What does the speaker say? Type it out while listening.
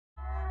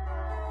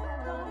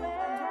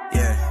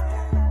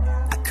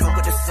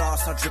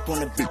sauce, I drip on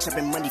the beach. I've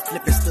been money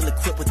flipping, still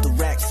equipped with the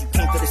racks. You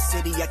came for the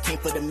city, I came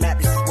for the map.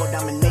 This is world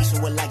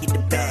domination, well I get the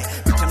bag.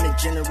 Bitch, I'm the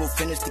general,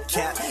 finish the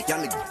cap. Y'all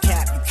nigga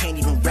cap, you can't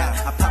even rap.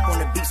 I pop on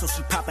the beat, so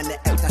she popping the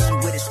X. Now she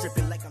with it,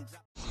 stripping like I'm dropping.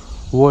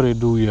 What it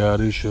do, y'all?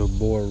 This your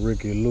boy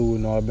Ricky Lou. You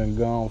know, I've been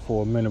gone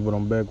for a minute, but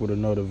I'm back with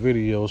another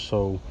video.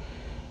 So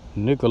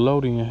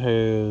Nickelodeon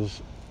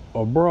has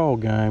a Brawl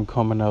game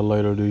coming out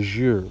later this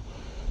year.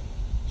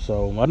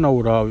 So I know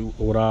what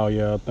all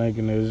y'all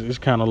thinking is it's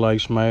kind of like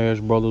Smash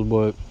Brothers,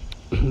 but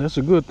that's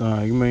a good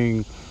thing. You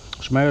mean,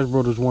 Smash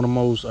Brothers is one of the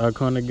most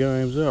iconic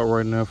games out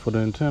right now for the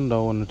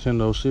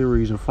Nintendo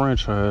series and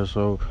franchise.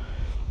 So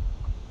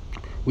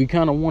we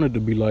kind of want it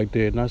to be like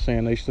that. Not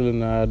saying they still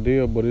in the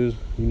idea, but it's,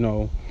 you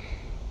know,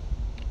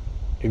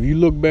 if you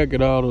look back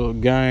at all the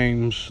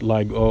games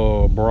like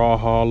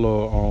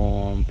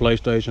Brawlhalla,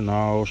 PlayStation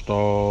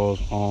All-Stars,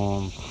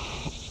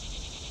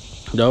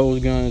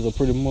 those games are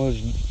pretty much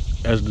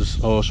as the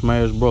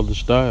Smash Brothers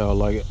style.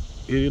 Like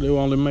it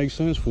only makes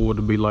sense for it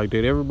to be like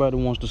that. Everybody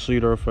wants to see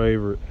their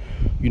favorite,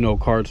 you know,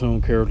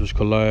 cartoon characters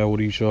collide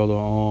with each other.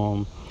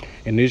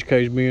 In this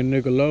case being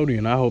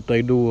Nickelodeon, I hope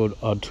they do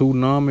a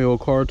Toonami or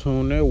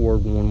Cartoon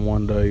Network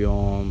one day.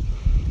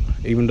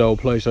 Even though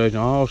PlayStation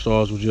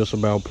All-Stars was just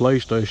about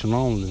PlayStation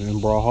only,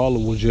 and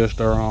Brawlhalla was just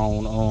their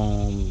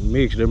own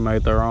mix. They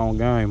made their own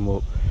game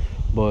up.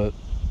 But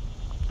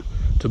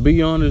to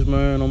be honest,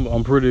 man,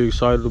 I'm pretty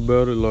excited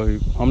about it. Like,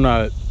 I'm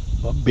not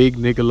a big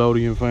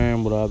Nickelodeon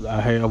fan, but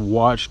I have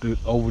watched it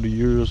over the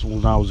years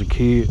when I was a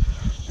kid,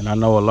 and I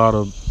know a lot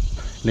of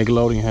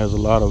Nickelodeon has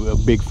a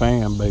big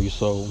fan base.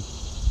 So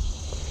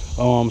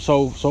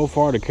so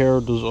far the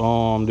characters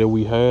that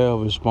we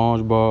have is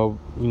SpongeBob,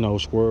 you know,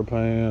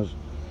 SquarePants,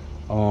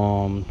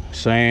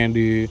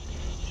 Sandy,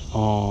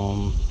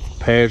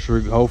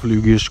 Patrick. Hopefully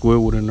you get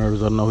Squidward in there,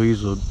 because I know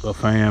he's a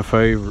fan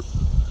favorite.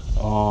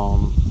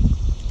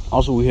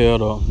 Also we had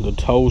the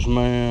Toast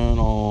Man,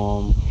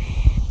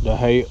 the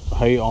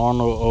Hey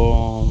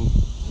Arnold,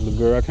 the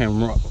girl, I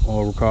can't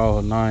recall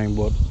her name,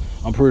 but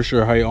I'm pretty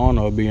sure Hey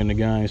Arnold will be in the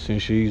game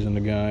since she's in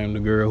the game, the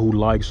girl who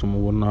likes him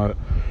or whatnot.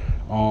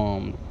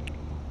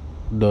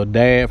 The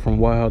dad from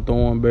Wild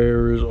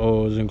Thornberries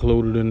is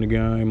included in the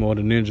game, or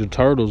the Ninja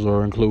Turtles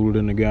are included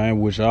in the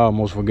game, which I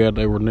almost forgot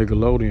they were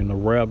Nickelodeon. The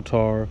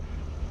Raptor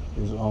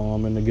is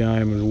in the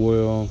game as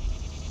well.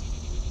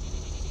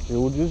 It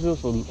was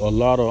just a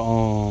lot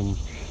of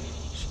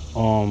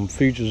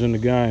features in the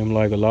game,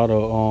 like a lot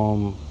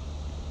of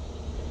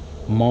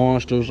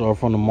monsters are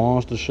from the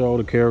Monster Show.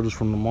 The characters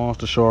from the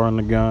Monster Show are in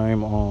the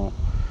game.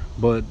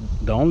 But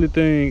the only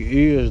thing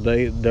is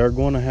they're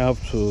going to have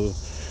to,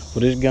 for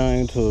this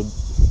game to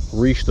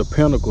reach the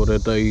pinnacle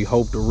that they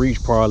hope to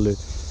reach, probably,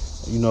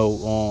 you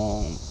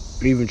know,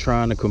 even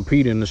trying to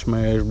compete in the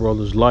Smash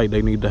Brothers light,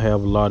 they need to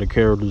have a lot of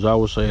characters. I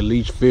would say at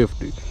least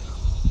 50.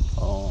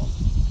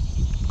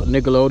 But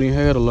Nickelodeon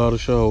had a lot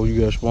of shows. You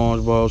got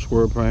SpongeBob,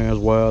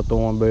 SquarePants, Wild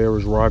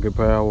Thornberries, Rocket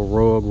Power,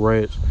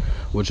 Rugrats,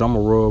 which I'm a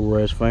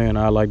Rugrats fan.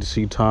 I like to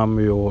see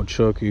Tommy or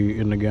Chucky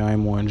in the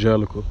game, or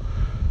Angelica,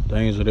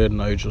 things of that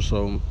nature.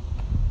 So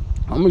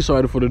I'm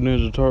excited for the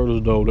Ninja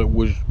Turtles, though,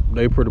 which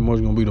they pretty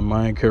much gonna be the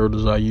main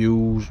characters I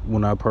use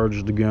when I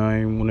purchase the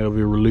game, whenever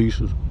it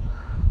releases.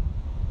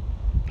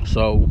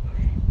 So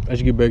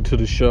let's get back to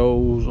the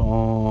shows.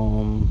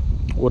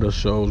 What other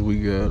shows we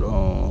got?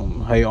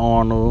 Hey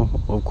Arnold,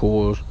 of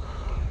course.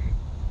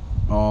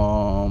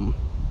 I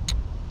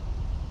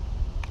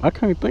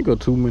can't think of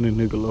too many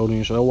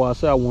Nickelodeon shows. Why I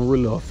say I wasn't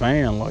really a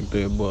fan like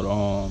that, but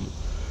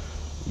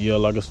yeah,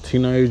 like a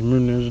Teenage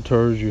Mutant Ninja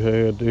Turtles, you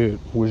had that,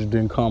 which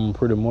didn't come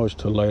pretty much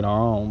till later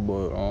on.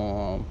 But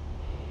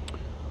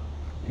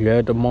you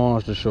had the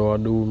Monster Show. I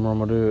do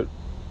remember that.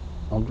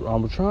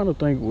 I'm trying to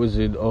think.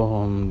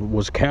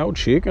 Was Cow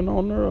Chicken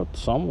on there or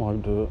something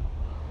like that?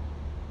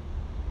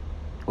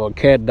 Or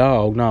Cat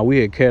Dog? Nah, we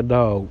had Cat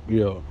Dog.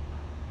 Yeah,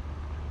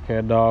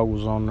 Cat Dog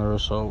was on there.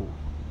 So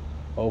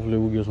hopefully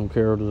we get some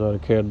characters out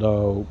of Cat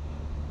Dog.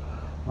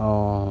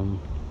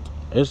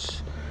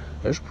 That's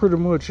pretty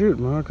much it,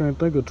 man. I can't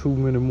think of too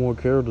many more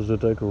characters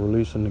that they could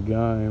release in the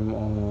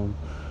game.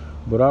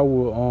 But I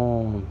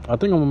will. I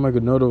think I'm gonna make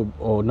another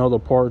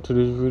part to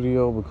this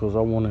video, because I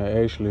want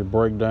to actually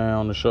break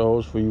down the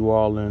shows for you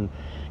all and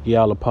get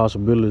all the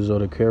possibilities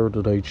of the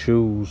character they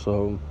choose.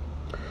 So,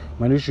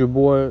 man, this your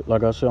boy.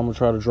 Like I said, I'm gonna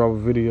try to drop a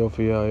video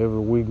for y'all every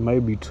week,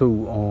 maybe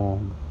two.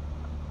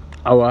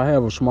 I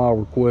have a small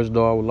request,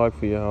 though. I would like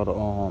for y'all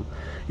to,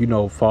 you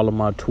know, follow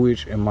my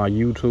Twitch and my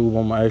YouTube.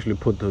 I'm gonna actually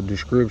put the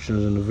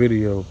descriptions in the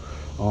video,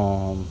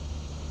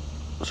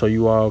 so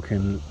you all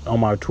can. On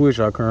my Twitch,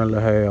 I currently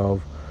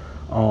have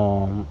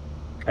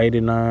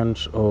 89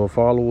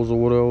 followers or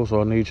whatever.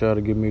 So I need y'all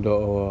to give me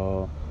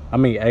the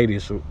 80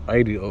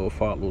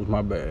 followers.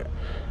 My bad.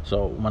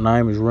 So my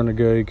name is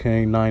Renegade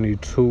King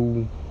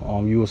 92.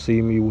 You will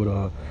see me with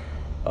a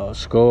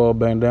skull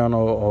bandana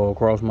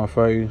across my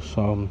face.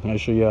 So make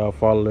sure y'all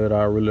follow that.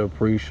 I really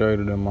appreciate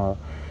it. And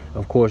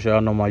of course,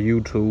 y'all know my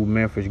YouTube,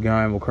 Memphis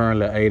Game. We're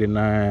currently at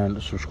 89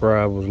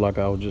 subscribers, like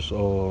I was just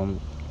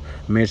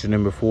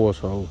mentioning before.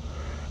 So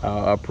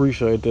I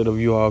appreciate that if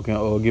you all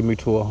can get me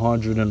to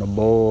 100 and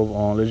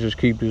above. Let's just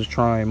keep this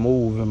train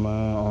moving,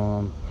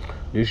 man.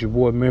 This your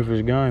boy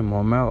Memphis Game.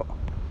 I'm out.